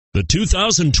The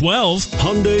 2012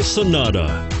 Hyundai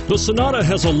Sonata. The Sonata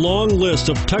has a long list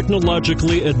of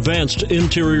technologically advanced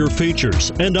interior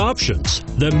features and options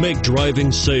that make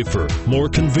driving safer, more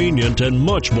convenient, and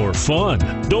much more fun.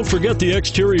 Don't forget the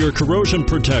exterior corrosion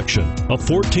protection, a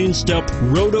 14-step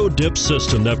roto-dip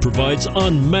system that provides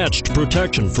unmatched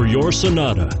protection for your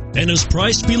Sonata and is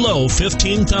priced below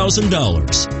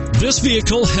 $15,000. This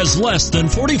vehicle has less than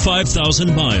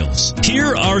 45,000 miles.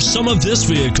 Here are some of this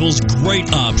vehicle's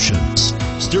great options: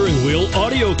 steering wheel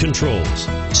audio controls,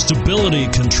 stability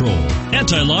control,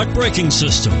 anti-lock braking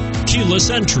system, keyless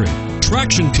entry,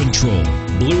 traction control,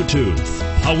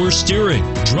 Bluetooth, power steering,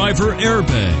 driver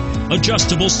airbag,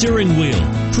 adjustable steering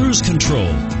wheel, cruise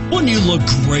control. Wouldn't you look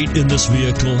great in this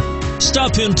vehicle?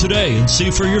 Stop in today and see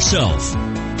for yourself.